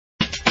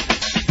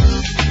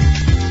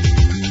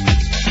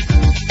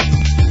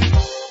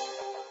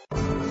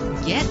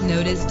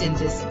noticed in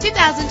this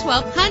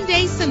 2012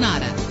 Hyundai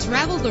Sonata.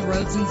 Travel the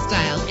roads in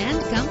style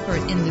and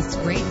comfort in this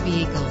great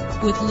vehicle.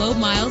 With low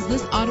miles,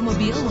 this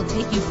automobile will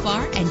take you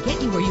far and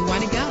get you where you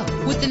want to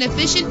go. With an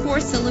efficient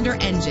 4-cylinder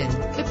engine,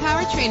 the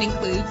powertrain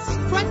includes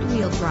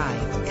front-wheel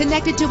drive,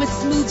 connected to a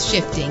smooth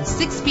shifting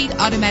 6-speed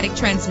automatic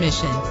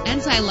transmission.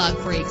 Anti-lock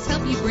brakes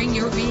help you bring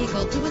your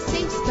vehicle to a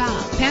safe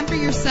stop. Pamper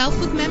yourself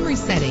with memory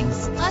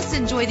settings. Plus,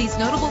 enjoy these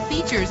notable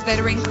features that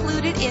are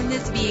included in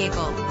this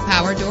vehicle: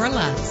 power door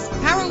locks,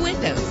 power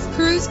windows,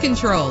 cruise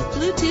control,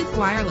 Bluetooth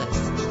wireless,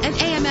 an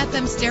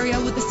AM/FM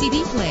stereo with a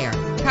CD player,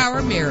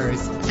 power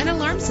mirrors, an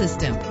alarm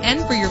system.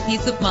 And for your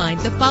peace of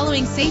mind, the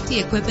following safety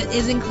equipment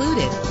is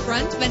included: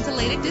 front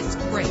ventilated disc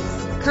brakes,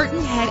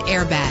 curtain head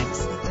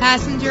airbags,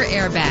 passenger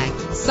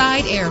airbag,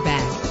 side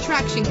airbag,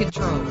 traction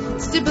control,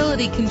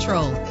 stability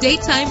control,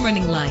 daytime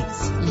running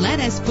lights. Let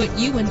us put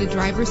you in the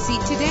driver's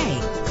seat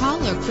today.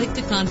 Call or click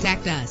to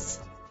contact us.